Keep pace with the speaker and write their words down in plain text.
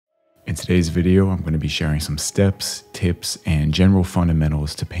In today's video, I'm going to be sharing some steps, tips, and general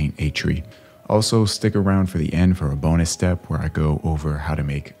fundamentals to paint a tree. Also, stick around for the end for a bonus step where I go over how to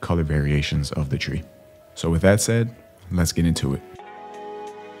make color variations of the tree. So with that said, let's get into it.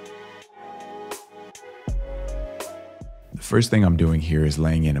 The first thing I'm doing here is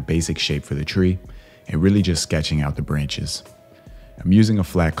laying in a basic shape for the tree and really just sketching out the branches. I'm using a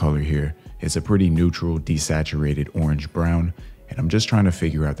flat color here. It's a pretty neutral, desaturated orange-brown, and I'm just trying to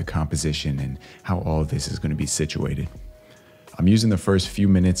figure out the composition and how all of this is going to be situated. I'm using the first few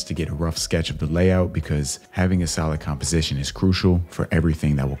minutes to get a rough sketch of the layout because having a solid composition is crucial for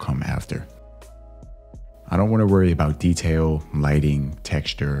everything that will come after. I don't want to worry about detail, lighting,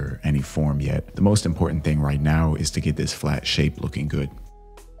 texture, or any form yet. The most important thing right now is to get this flat shape looking good.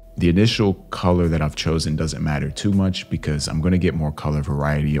 The initial color that I've chosen doesn't matter too much because I'm going to get more color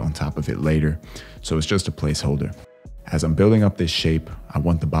variety on top of it later, so it's just a placeholder. As I'm building up this shape, I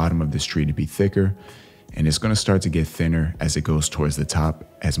want the bottom of this tree to be thicker, and it's going to start to get thinner as it goes towards the top,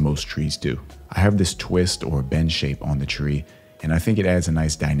 as most trees do. I have this twist or bend shape on the tree, and I think it adds a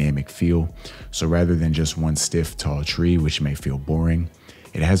nice dynamic feel. So rather than just one stiff, tall tree, which may feel boring,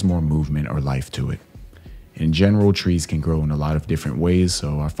 it has more movement or life to it. In general, trees can grow in a lot of different ways,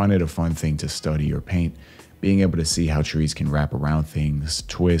 so I find it a fun thing to study or paint, being able to see how trees can wrap around things,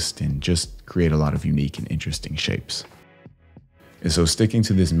 twist, and just create a lot of unique and interesting shapes. And so sticking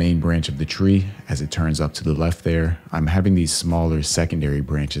to this main branch of the tree, as it turns up to the left there, I'm having these smaller secondary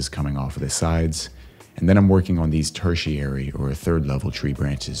branches coming off of the sides, and then I'm working on these tertiary or third level tree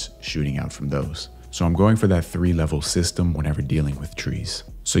branches shooting out from those. So I'm going for that 3-level system whenever dealing with trees.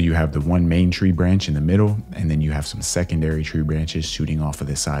 So you have the one main tree branch in the middle, and then you have some secondary tree branches shooting off of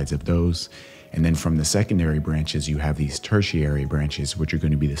the sides of those. And then from the secondary branches, you have these tertiary branches, which are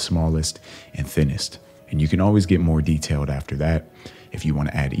going to be the smallest and thinnest. And you can always get more detailed after that if you want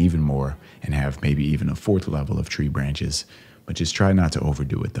to add even more and have maybe even a 4th level of tree branches, but just try not to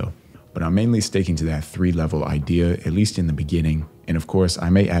overdo it though. But I'm mainly sticking to that 3-level idea, at least in the beginning. And of course, I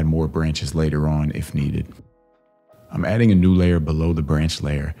may add more branches later on if needed. I'm adding a new layer below the branch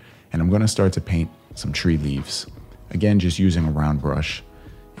layer, and I'm going to start to paint some tree leaves. Again, just using a round brush.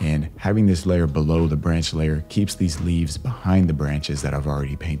 And having this layer below the branch layer keeps these leaves behind the branches that I've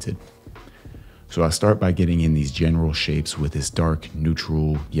already painted. So I'll start by getting in these general shapes with this dark,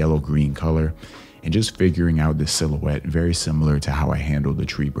 neutral, yellow-green color, and just figuring out the silhouette very similar to how I handle the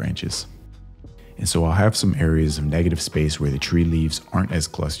tree branches. And so I'll have some areas of negative space where the tree leaves aren't as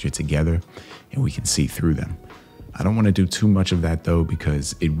clustered together and we can see through them. I don't want to do too much of that though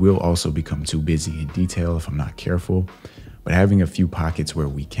because it will also become too busy in detail if I'm not careful, but having a few pockets where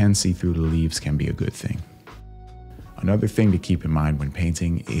we can see through the leaves can be a good thing. Another thing to keep in mind when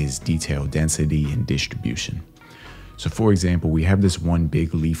painting is detail density and distribution. So for example, we have this one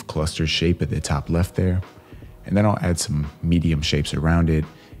big leaf cluster shape at the top left there, and then I'll add some medium shapes around it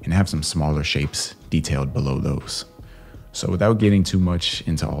and have some smaller shapes detailed below those. So without getting too much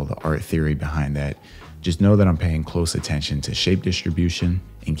into all the art theory behind that, just know that I'm paying close attention to shape distribution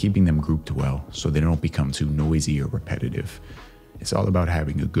and keeping them grouped well so they don't become too noisy or repetitive. It's all about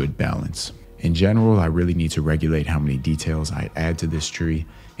having a good balance. In general, I really need to regulate how many details I add to this tree,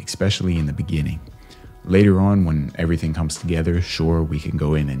 especially in the beginning. Later on, when everything comes together, sure, we can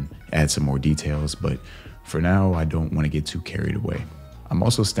go in and add some more details, but for now, I don't want to get too carried away. I'm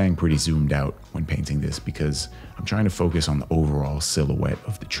also staying pretty zoomed out when painting this because I'm trying to focus on the overall silhouette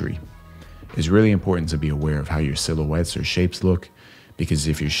of the tree. It's really important to be aware of how your silhouettes or shapes look, because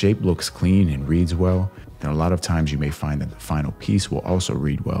if your shape looks clean and reads well, then a lot of times you may find that the final piece will also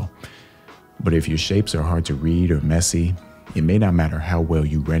read well. But if your shapes are hard to read or messy, it may not matter how well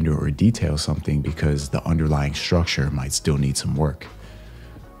you render or detail something because the underlying structure might still need some work.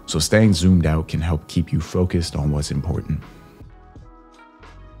 So staying zoomed out can help keep you focused on what's important.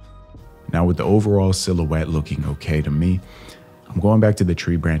 Now with the overall silhouette looking okay to me, I'm going back to the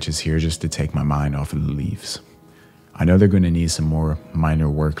tree branches here just to take my mind off of the leaves. I know they're going to need some more minor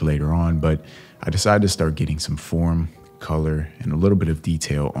work later on, but I decided to start getting some form, color, and a little bit of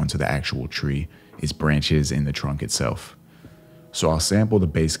detail onto the actual tree, its branches, and the trunk itself. So I'll sample the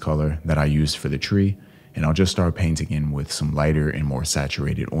base color that I used for the tree, and I'll just start painting in with some lighter and more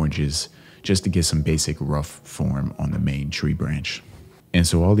saturated oranges just to get some basic rough form on the main tree branch. And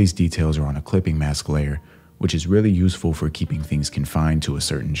so all these details are on a clipping mask layer, which is really useful for keeping things confined to a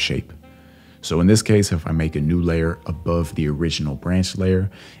certain shape. So in this case, if I make a new layer above the original branch layer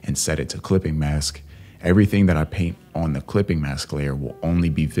and set it to clipping mask, everything that I paint on the clipping mask layer will only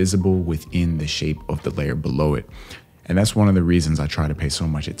be visible within the shape of the layer below it. And that's one of the reasons I try to pay so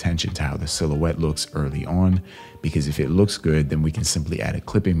much attention to how the silhouette looks early on, because if it looks good, then we can simply add a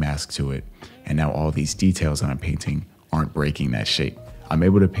clipping mask to it. And now all these details that I'm painting aren't breaking that shape. I'm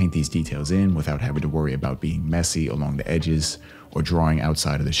able to paint these details in without having to worry about being messy along the edges or drawing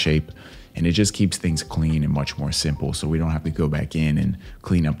outside of the shape. And it just keeps things clean and much more simple, so we don't have to go back in and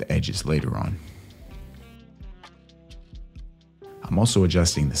clean up the edges later on. I'm also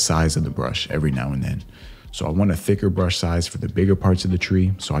adjusting the size of the brush every now and then. So I want a thicker brush size for the bigger parts of the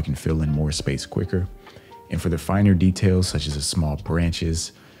tree so I can fill in more space quicker. And for the finer details, such as the small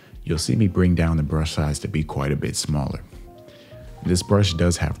branches, you'll see me bring down the brush size to be quite a bit smaller. This brush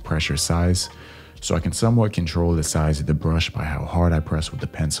does have pressure size, so I can somewhat control the size of the brush by how hard I press with the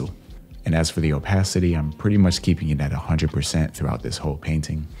pencil. And as for the opacity, I'm pretty much keeping it at 100% throughout this whole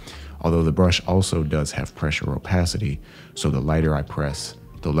painting. Although the brush also does have pressure opacity, so the lighter I press,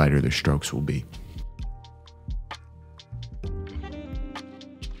 the lighter the strokes will be.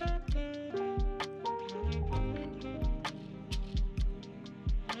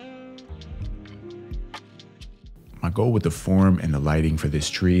 My goal with the form and the lighting for this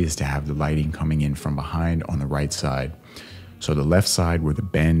tree is to have the lighting coming in from behind on the right side. So the left side where the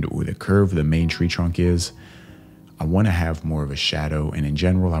bend or the curve of the main tree trunk is, I want to have more of a shadow, and in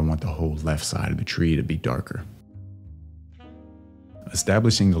general I want the whole left side of the tree to be darker.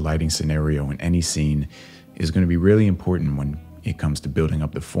 Establishing the lighting scenario in any scene is going to be really important when it comes to building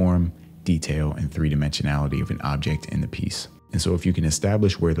up the form, detail, and three-dimensionality of an object in the piece. And so if you can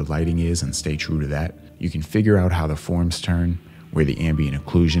establish where the lighting is and stay true to that, you can figure out how the forms turn, where the ambient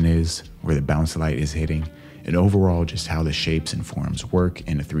occlusion is, where the bounce light is hitting, and overall just how the shapes and forms work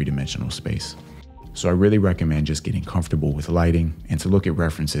in a three-dimensional space. So I really recommend just getting comfortable with lighting and to look at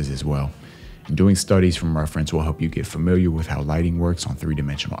references as well. And doing studies from reference will help you get familiar with how lighting works on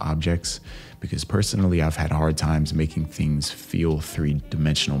three-dimensional objects, because personally I've had hard times making things feel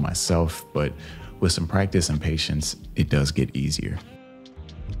three-dimensional myself, but with some practice and patience, it does get easier.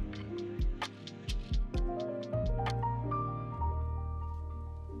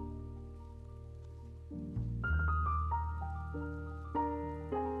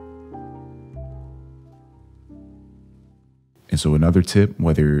 And so another tip,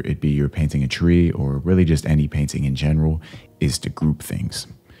 whether it be you're painting a tree or really just any painting in general, is to group things.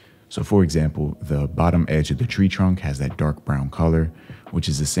 So for example, the bottom edge of the tree trunk has that dark brown color, which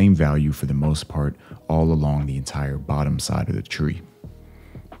is the same value for the most part all along the entire bottom side of the tree.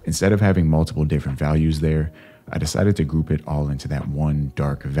 Instead of having multiple different values there, I decided to group it all into that one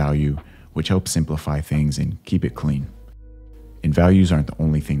dark value, which helps simplify things and keep it clean. And values aren't the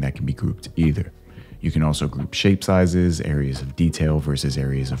only thing that can be grouped either. You can also group shape sizes, areas of detail versus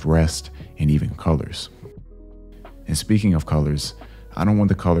areas of rest, and even colors. And speaking of colors, I don't want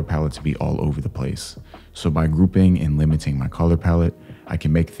the color palette to be all over the place. So by grouping and limiting my color palette, I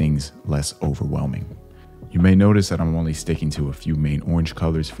can make things less overwhelming. You may notice that I'm only sticking to a few main orange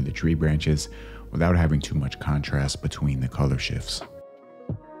colors for the tree branches without having too much contrast between the color shifts.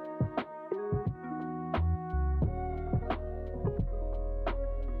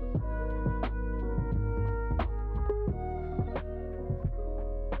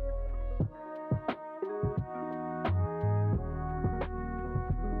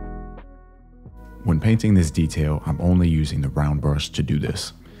 When painting this detail, I'm only using the round brush to do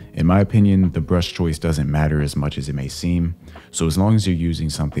this. In my opinion, the brush choice doesn't matter as much as it may seem, so as long as you're using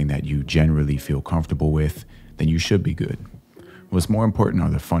something that you generally feel comfortable with, then you should be good. What's more important are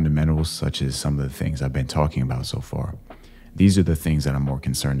the fundamentals, such as some of the things I've been talking about so far. These are the things that I'm more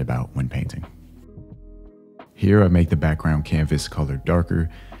concerned about when painting. Here I make the background canvas color darker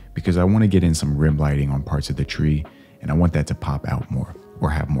because I want to get in some rim lighting on parts of the tree, and I want that to pop out more or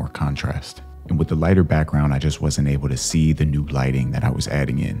have more contrast. And with the lighter background, I just wasn't able to see the new lighting that I was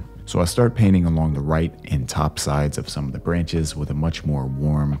adding in. So I start painting along the right and top sides of some of the branches with a much more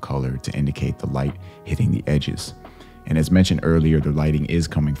warm color to indicate the light hitting the edges. And as mentioned earlier, the lighting is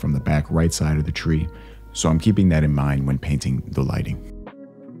coming from the back right side of the tree, so I'm keeping that in mind when painting the lighting.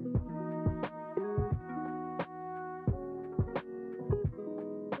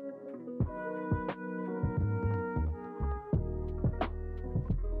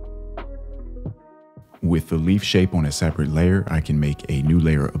 With the leaf shape on a separate layer, I can make a new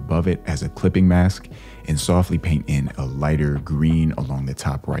layer above it as a clipping mask and softly paint in a lighter green along the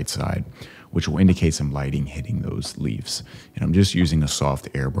top right side, which will indicate some lighting hitting those leaves. And I'm just using a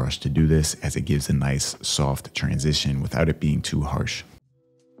soft airbrush to do this, as it gives a nice soft transition without it being too harsh.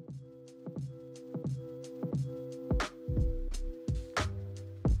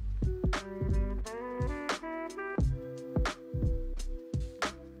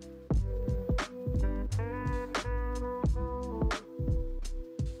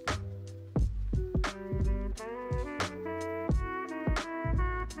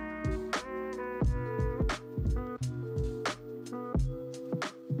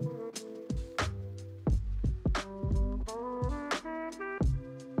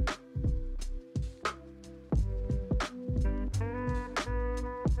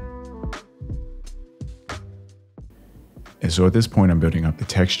 And so at this point, I'm building up the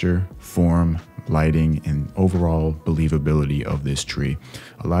texture, form, lighting, and overall believability of this tree.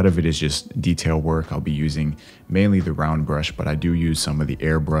 A lot of it is just detail work. I'll be using mainly the round brush, but I do use some of the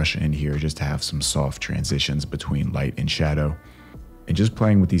airbrush in here just to have some soft transitions between light and shadow. And just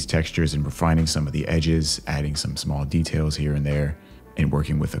playing with these textures and refining some of the edges, adding some small details here and there, and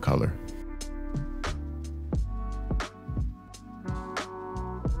working with the color.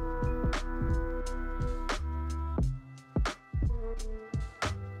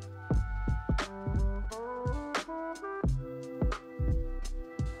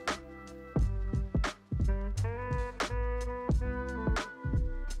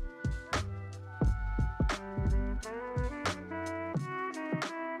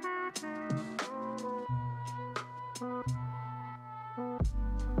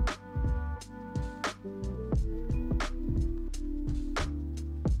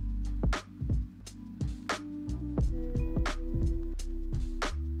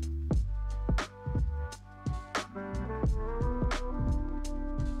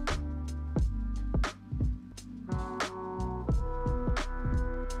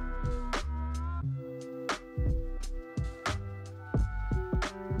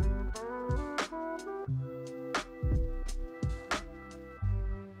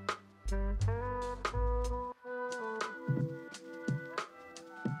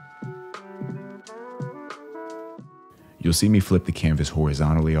 You'll see me flip the canvas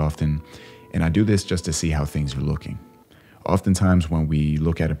horizontally often, and I do this just to see how things are looking. Oftentimes when we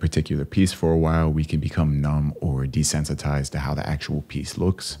look at a particular piece for a while, we can become numb or desensitized to how the actual piece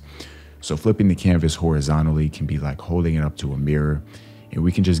looks. So flipping the canvas horizontally can be like holding it up to a mirror, and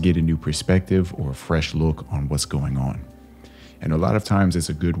we can just get a new perspective or a fresh look on what's going on. And a lot of times it's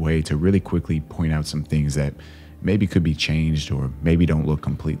a good way to really quickly point out some things that maybe could be changed or maybe don't look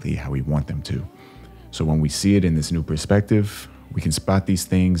completely how we want them to. So when we see it in this new perspective, we can spot these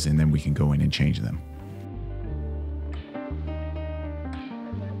things and then we can go in and change them.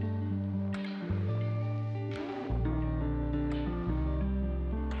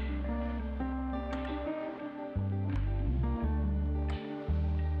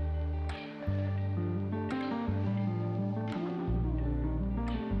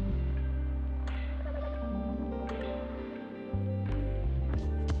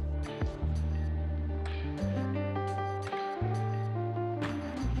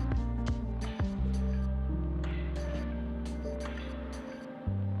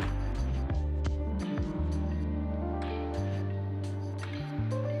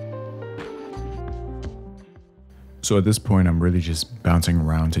 So at this point, I'm really just bouncing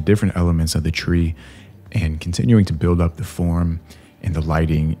around to different elements of the tree and continuing to build up the form and the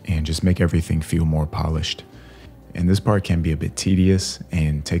lighting and just make everything feel more polished. And this part can be a bit tedious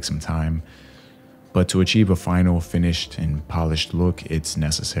and take some time, but to achieve a final finished and polished look, it's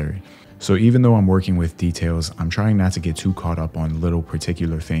necessary. So even though I'm working with details, I'm trying not to get too caught up on little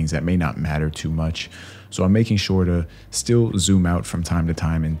particular things that may not matter too much. So I'm making sure to still zoom out from time to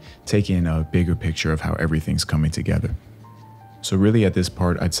time and take in a bigger picture of how everything's coming together. So really at this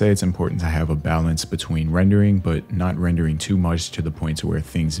part, I'd say it's important to have a balance between rendering, but not rendering too much to the point to where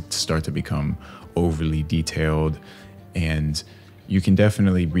things start to become overly detailed. And you can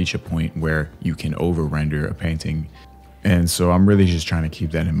definitely reach a point where you can over render a painting. And so I'm really just trying to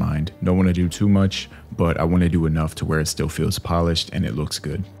keep that in mind. Don't want to do too much, but I want to do enough to where it still feels polished and it looks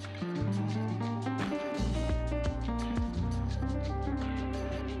good.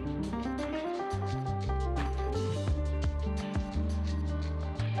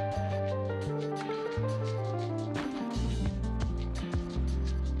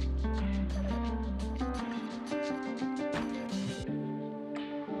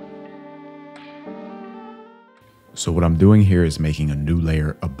 So what I'm doing here is making a new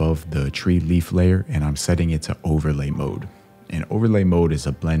layer above the tree leaf layer, and I'm setting it to overlay mode. And overlay mode is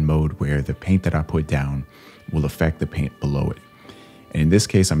a blend mode where the paint that I put down will affect the paint below it. And in this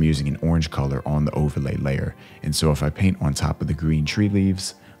case, I'm using an orange color on the overlay layer. And so if I paint on top of the green tree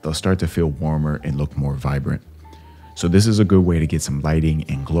leaves, they'll start to feel warmer and look more vibrant. So this is a good way to get some lighting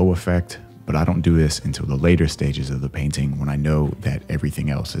and glow effect, but I don't do this until the later stages of the painting when I know that everything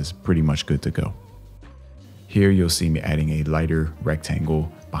else is pretty much good to go. Here you'll see me adding a lighter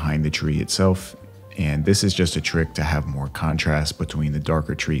rectangle behind the tree itself, and this is just a trick to have more contrast between the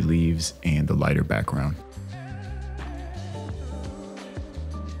darker tree leaves and the lighter background.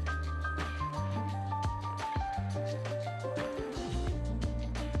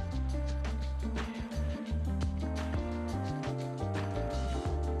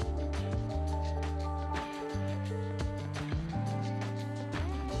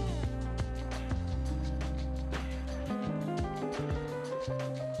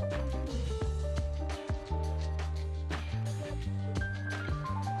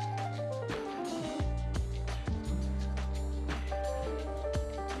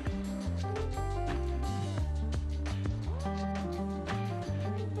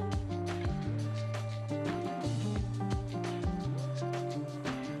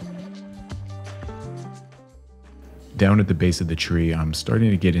 Down at the base of the tree, I'm starting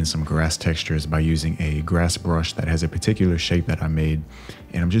to get in some grass textures by using a grass brush that has a particular shape that I made,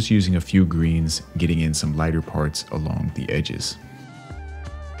 and I'm just using a few greens, getting in some lighter parts along the edges.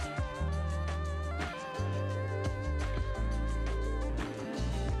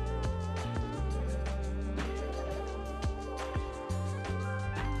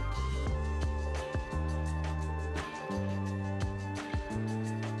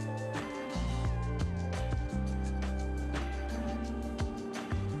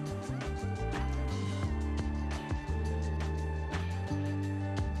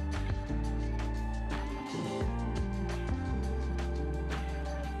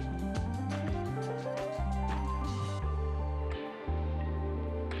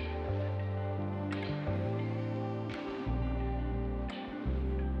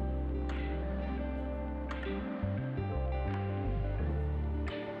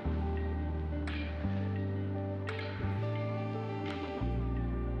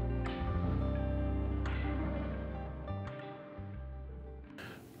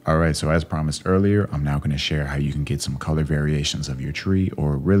 Alright, so as promised earlier, I'm now going to share how you can get some color variations of your tree,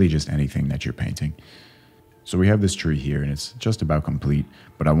 or really just anything that you're painting. So we have this tree here and it's just about complete,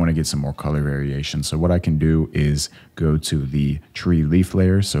 but I want to get some more color variation. So what I can do is go to the tree leaf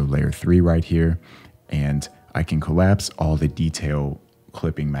layer, so layer 3 right here, and I can collapse all the detail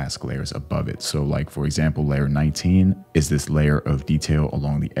clipping mask layers above it. So like for example, layer 19 is this layer of detail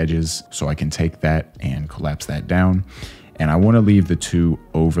along the edges. So I can take that and collapse that down. And I want to leave the 2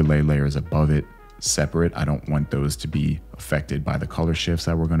 overlay layers above it separate. I don't want those to be affected by the color shifts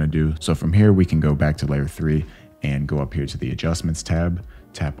that we're going to do. So from here, we can go back to layer 3 and go up here to the adjustments tab,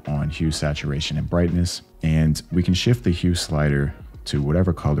 tap on hue, saturation, and brightness, and we can shift the hue slider to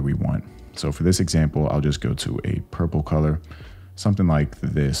whatever color we want. So for this example, I'll just go to a purple color, something like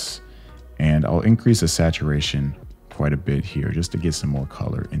this, and I'll increase the saturation quite a bit here just to get some more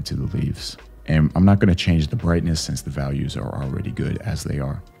color into the leaves. And I'm not going to change the brightness since the values are already good as they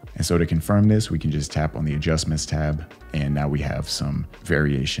are. And so to confirm this, we can just tap on the adjustments tab, and now we have some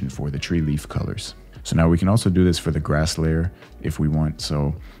variation for the tree leaf colors. So now we can also do this for the grass layer if we want.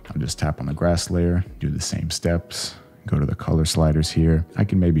 So I'll just tap on the grass layer, do the same steps, go to the color sliders here. I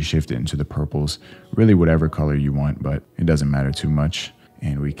can maybe shift it into the purples, really whatever color you want, but it doesn't matter too much.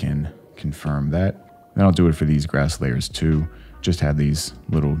 And we can confirm that. Then I'll do it for these grass layers too. Just have these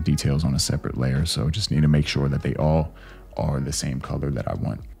little details on a separate layer, so just need to make sure that they all are the same color that I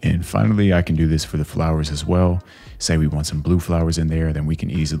want. And finally, I can do this for the flowers as well. Say we want some blue flowers in there, then we can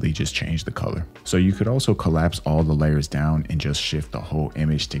easily just change the color. So you could also collapse all the layers down and just shift the whole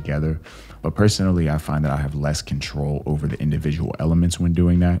image together. But personally, I find that I have less control over the individual elements when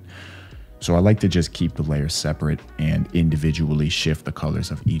doing that. So I like to just keep the layers separate and individually shift the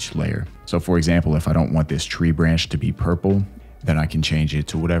colors of each layer. So for example, if I don't want this tree branch to be purple, then I can change it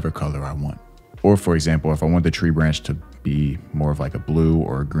to whatever color I want. Or for example, if I want the tree branch to be more of like a blue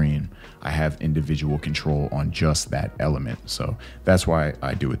or a green, I have individual control on just that element. So that's why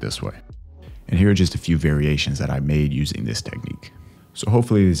I do it this way. And here are just a few variations that I made using this technique. So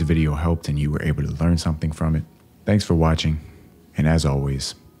hopefully this video helped and you were able to learn something from it. Thanks for watching. And as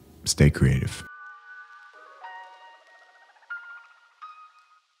always, stay creative.